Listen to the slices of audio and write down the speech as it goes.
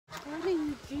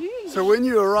So when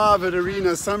you arrive at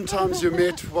Areena, sometimes you're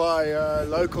met by a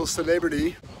local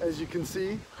celebrity, as you can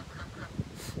see.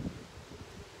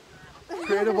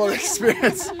 Incredible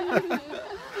experience.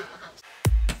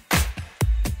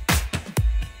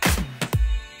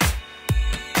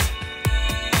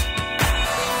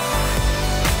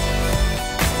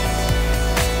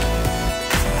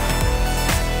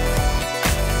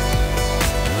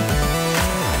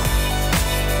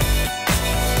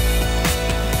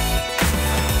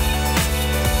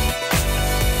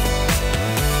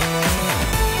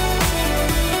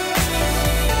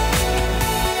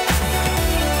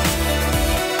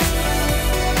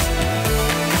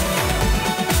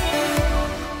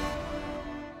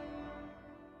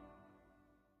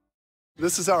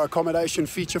 This is our accommodation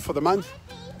feature for the month,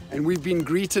 and we've been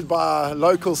greeted by a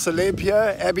local celeb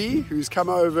here, Abby, who's come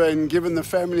over and given the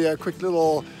family a quick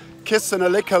little kiss and a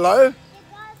lick hello.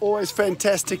 Always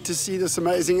fantastic to see this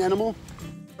amazing animal.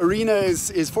 Areena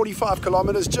is 45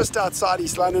 kilometers just outside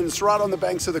East London. It's right on the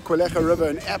banks of the Kwelera River,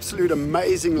 an absolute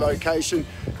amazing location.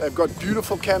 They've got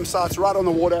beautiful campsites right on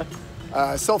the water.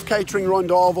 Self-catering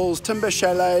rondavels, timber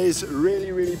chalets,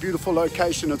 really beautiful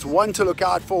location. It's one to look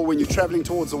out for when you're traveling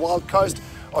towards the Wild Coast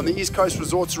on the East Coast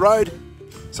Resorts Road.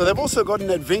 So they've also got an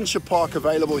adventure park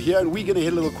available here, and we're going to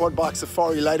hit a little quad bike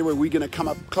safari later where we're going to come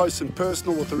up close and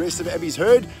personal with the rest of Abby's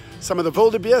herd, some of the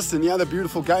wildebeest and the other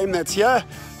beautiful game that's here.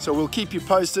 So we'll keep you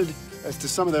posted as to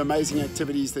some of the amazing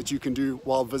activities that you can do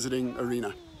while visiting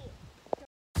Areena.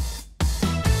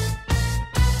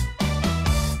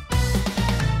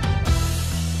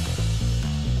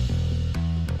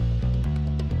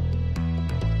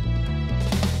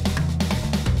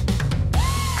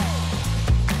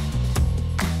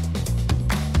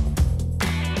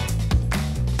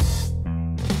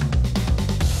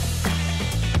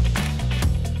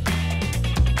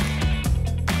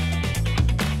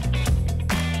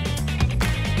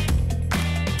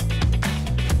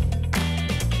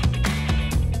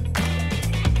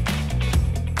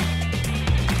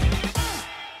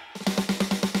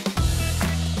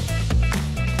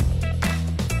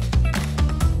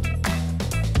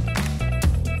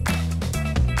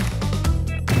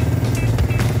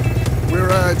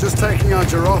 Just taking our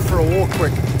Giraffe for a walk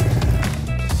quick.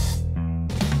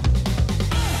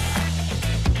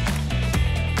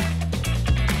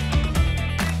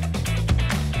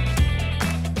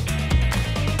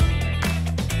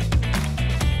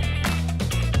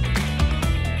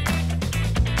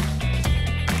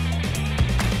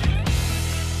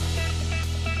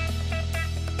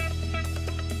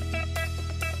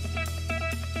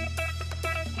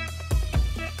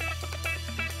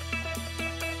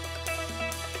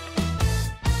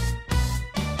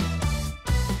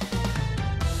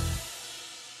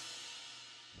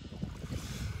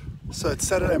 So it's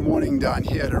Saturday morning down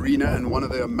here at Areena, and one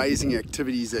of the amazing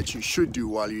activities that you should do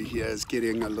while you're here is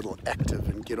getting a little active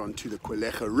and get onto the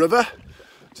Kwelera River,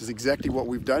 which is exactly what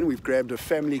we've done. We've grabbed a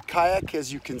family kayak.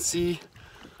 As you can see,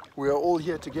 we are all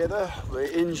here together.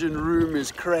 The engine room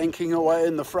is cranking away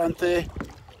in the front there,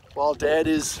 while Dad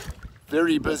is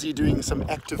very busy doing some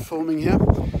active filming here.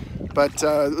 But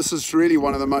this is really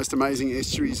one of the most amazing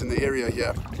estuaries in the area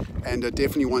here, and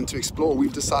definitely one to explore.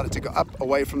 We've decided to go up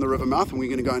away from the river mouth, and we're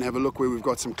going to go and have a look where we've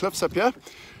got some cliffs up here,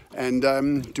 and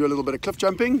do a little bit of cliff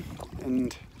jumping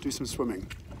and do some swimming.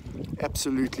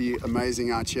 Absolutely amazing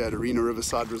out here at Areena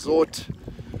Riverside Resort.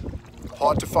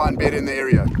 Hard to find bed in the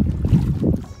area.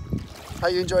 How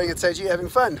are you enjoying it, Seiji? Having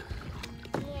fun?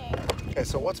 Yeah. Okay,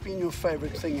 so what's been your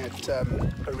favorite thing at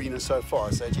Areena so far,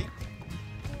 Seiji?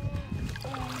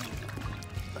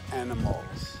 The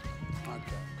animals.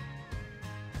 Okay.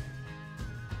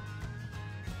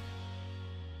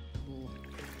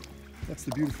 That's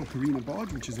the beautiful Areena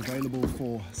barge, which is available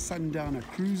for sundowner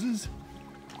cruises.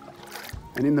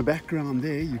 And in the background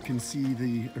there, you can see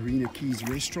the Areena Quays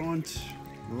restaurant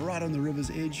right on the river's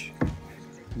edge.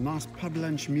 Nice pub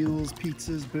lunch meals,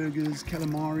 pizzas, burgers,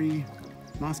 calamari.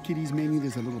 Nice kiddies menu.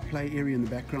 There's a little play area in the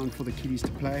background for the kiddies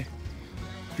to play.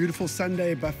 Beautiful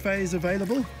Sunday buffets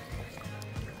available.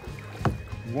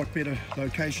 What better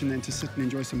location than to sit and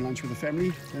enjoy some lunch with the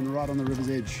family than right on the river's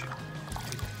edge.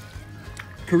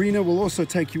 Areena will also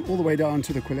take you all the way down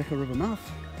to the Kwelera River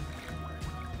mouth.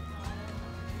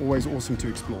 Always awesome to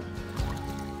explore.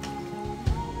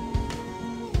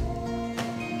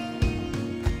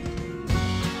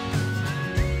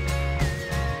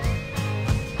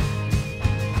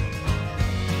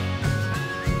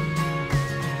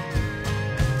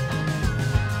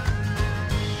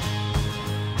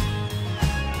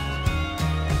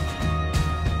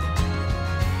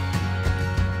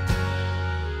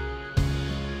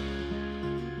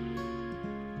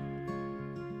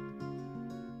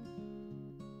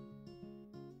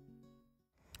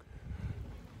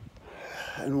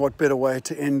 And what better way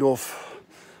to end off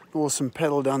an awesome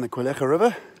paddle down the Kwelera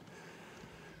River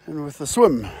and with a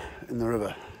swim in the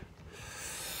river.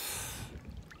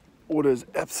 Water is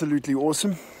absolutely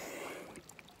awesome.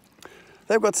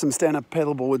 They've got some stand-up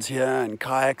paddle boards here and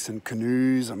kayaks and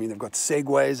canoes. I mean, they've got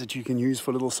segways that you can use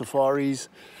for little safaris.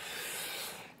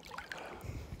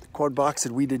 The quad bikes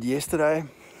that we did yesterday.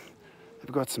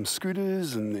 They've got some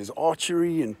scooters and there's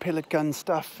archery and pellet gun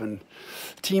stuff and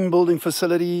team building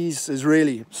facilities. There's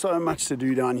really so much to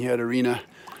do down here at Areena.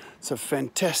 It's a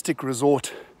fantastic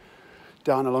resort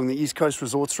down along the East Coast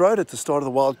Resorts Road at the start of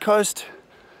the Wild Coast,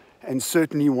 and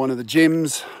certainly one of the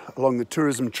gems along the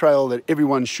tourism trail that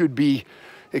everyone should be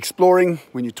exploring.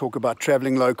 When you talk about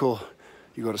traveling local,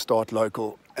 you got to start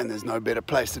local, and there's no better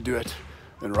place to do it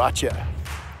than right here.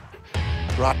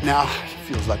 Right now, it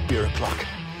feels like beer o'clock.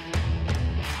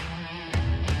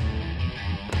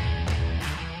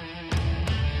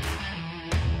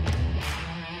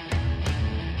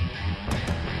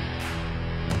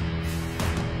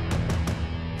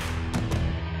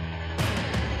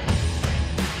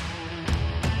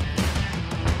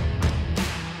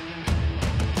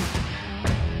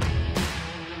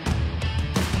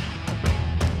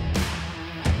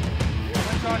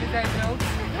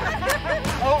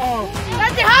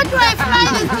 That's the hard way,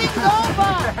 flying this thing's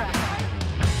over.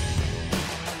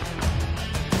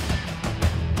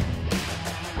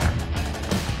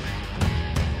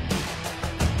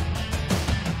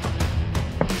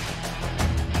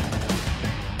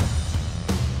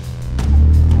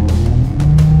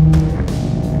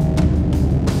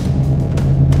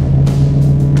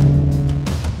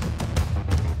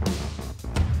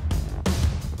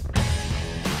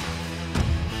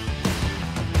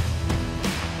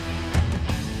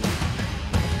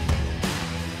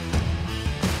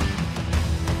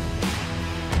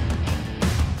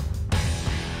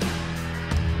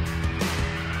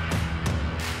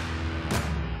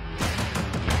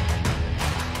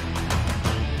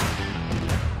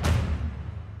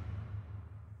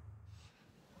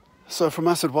 So from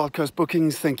us at Wild Coast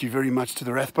Bookings, thank you very much to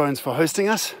the Rathbones for hosting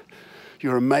us.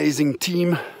 Your amazing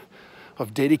team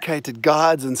of dedicated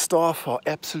guides and staff are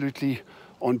absolutely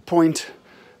on point,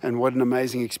 and what an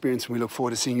amazing experience, and we look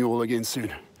forward to seeing you all again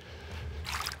soon.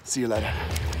 See you later.